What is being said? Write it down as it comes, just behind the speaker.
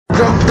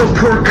Fuck the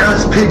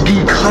pork-ass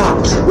piggy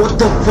cops. What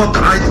the fuck?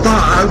 I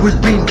thought I was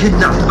being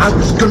kidnapped. I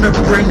was gonna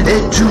bring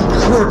it to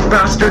court,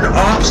 bastard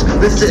ops.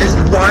 This is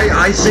why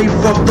I say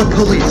fuck the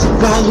police.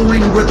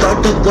 Following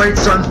without the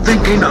lights, I'm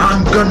thinking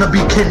I'm gonna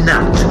be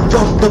kidnapped.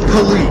 Fuck the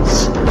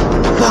police.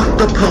 Fuck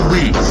the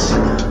police.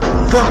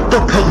 Fuck the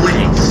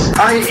police.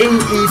 I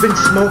ain't even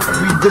smoked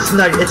weed this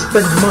night, it's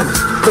been months.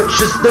 But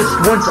just this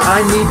once,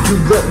 I need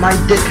to let my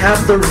dick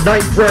have the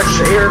night fresh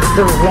air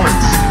for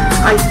once.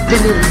 I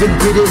didn't even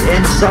get it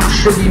and some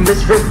shitty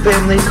misfit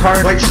family car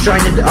lights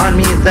shined on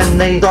me. Then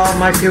they saw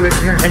my pubic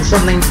hair and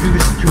something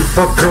used to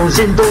fuck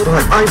girls in the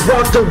butt. I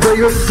walked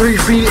away with 3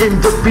 feet in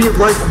the beat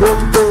like what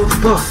the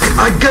fuck.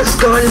 I guess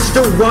God is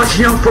still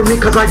watching out for me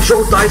cause I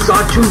joked I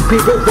saw 2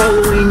 people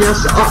following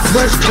us up.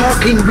 Less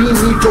talking, we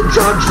need to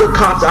dodge the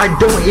cops. I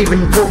don't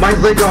even put my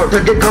leg out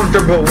to get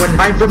comfortable. When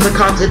I'm from the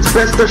cops, it's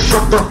best to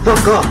shut the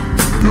fuck up.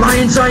 My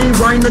anxiety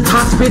riding the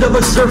top speed of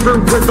a surfer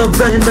with a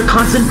vent and the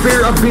constant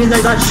fear of being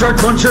that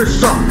shark muncher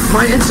suck.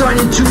 My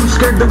anxiety too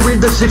scared to read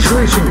the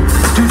situation,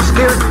 too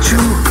scared to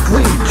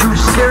flee, too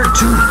scared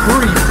to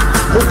breathe.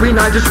 Hoping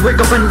I just wake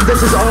up and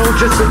this is all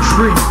just a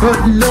dream. But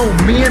no,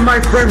 me and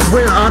my friend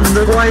went on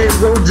the quiet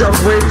roads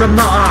away from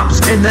the ops.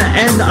 In the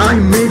end I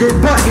made it,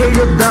 but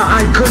hated that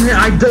I couldn't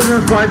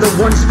identify the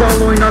ones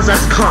following us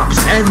as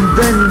cops. And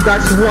then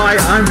that's why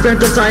I'm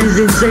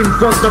fantasizing saying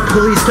fuck the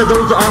police to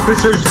those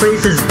officers'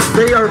 faces.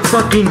 They are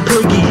fucking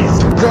piggies.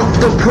 Fuck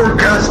the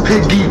pork-ass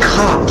piggy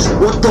cops.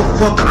 What the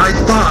fuck? I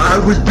thought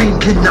I was being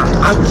kidnapped.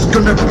 I was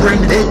gonna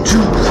bring it to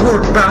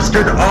court,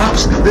 bastard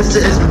ops. This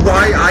is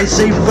why I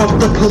say fuck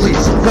the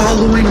police.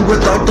 Following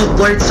without the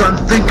lights, I'm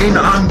thinking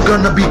I'm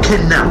gonna be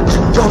kidnapped.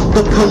 Fuck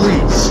the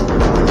police.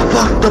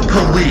 Fuck the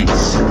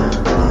police.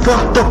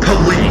 Fuck the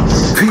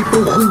police.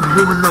 People who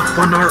ruin the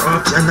fun are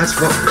ops, and that's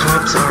what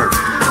cops are.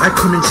 I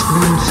couldn't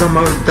spoon some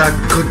out that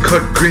could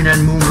cut green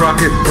and moon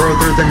rocket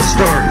further than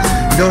stars.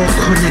 Y'all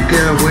couldn't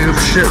get away with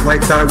shit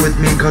like that with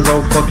me, cause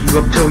I'll fuck you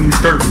up till you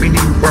start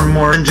bleeding for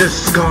more than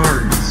just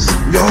scars.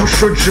 Y'all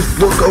should just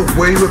look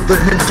away with the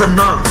hint to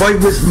not fight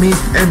with me,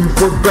 and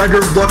for better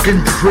luck in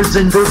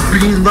prison for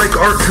being like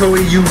R.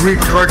 Kelly, you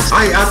retards.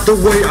 I act the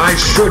way I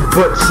should,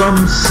 but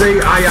some say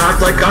I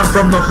act like I'm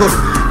from the hood,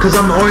 cause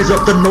I'm always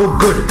up to no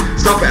good.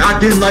 Stop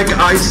acting like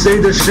I say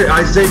the shit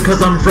I say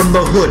cause I'm from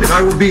the hood.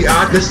 I will be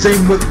at the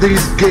same with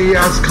these gay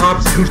ass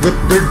cops who slip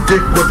their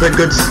dick with a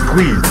good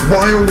squeeze,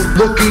 while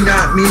looking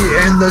at me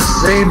and the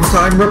same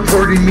time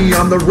reporting me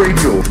on the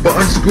radio. But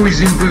I'm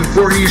squeezing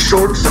before he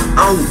shorts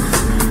out.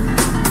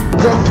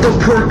 Fuck the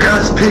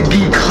pork-ass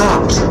piggy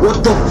cops.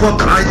 What the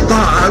fuck? I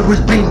thought I was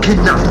being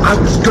kidnapped. I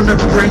was gonna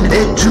bring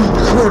it to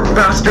court,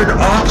 bastard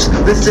ops.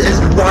 This is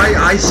why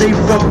I say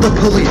fuck the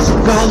police.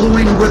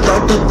 Following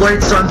without the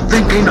lights, I'm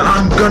thinking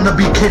I'm gonna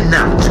be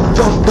kidnapped.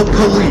 Fuck the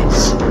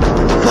police.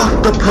 Fuck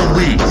the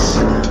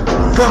police.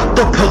 Fuck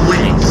the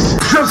police.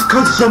 Just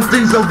cause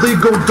something's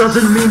illegal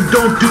doesn't mean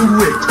don't do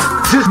it.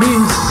 Just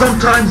means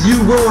sometimes you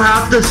will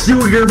have to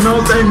seal your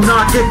mouth and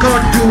not get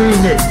caught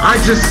doing it. I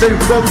just say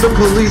fuck the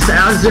police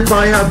as if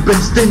I have been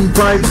stung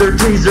by their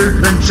taser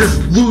and just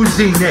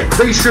losing it.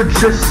 They should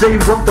just say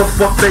what the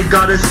fuck they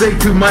gotta say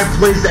to my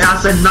place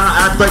ass and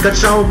not act like a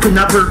child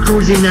kidnapper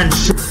cruising and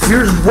shit.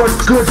 Here's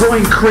what's good,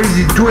 going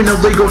crazy, doing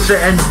illegal shit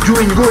and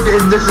doing good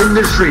in this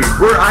industry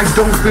where I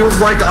don't feel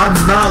like I'm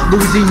not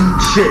losing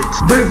shit.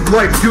 Live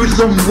life, do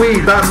some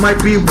weed, that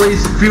might be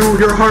lace, fuel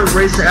your heart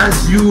race as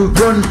you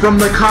run from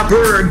the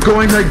copper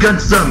going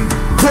against them.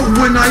 But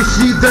when I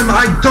see them,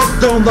 I duck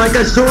down like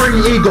a soaring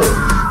eagle.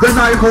 Then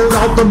I hold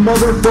out the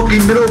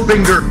motherfucking middle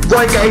finger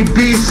like a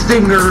bee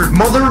stinger.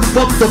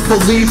 Motherfuck the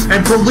police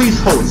and police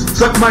hoes.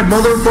 Suck my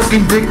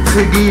motherfucking dick,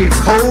 piggy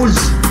hoes.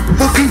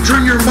 Fucking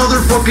turn your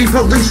motherfucking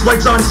police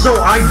lights on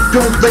so I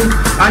don't think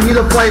I need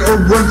to fight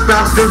or run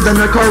faster than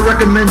a car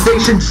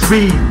recommendation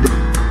speed.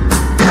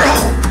 Bro,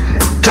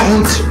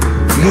 don't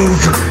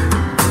move.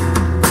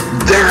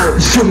 They're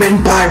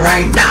zooming by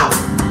right now.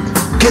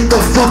 Get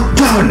the fuck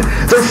done!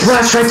 Their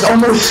flashlights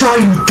almost saw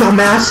you,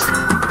 dumbass!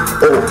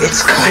 Oh,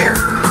 it's clear.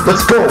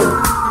 Let's go.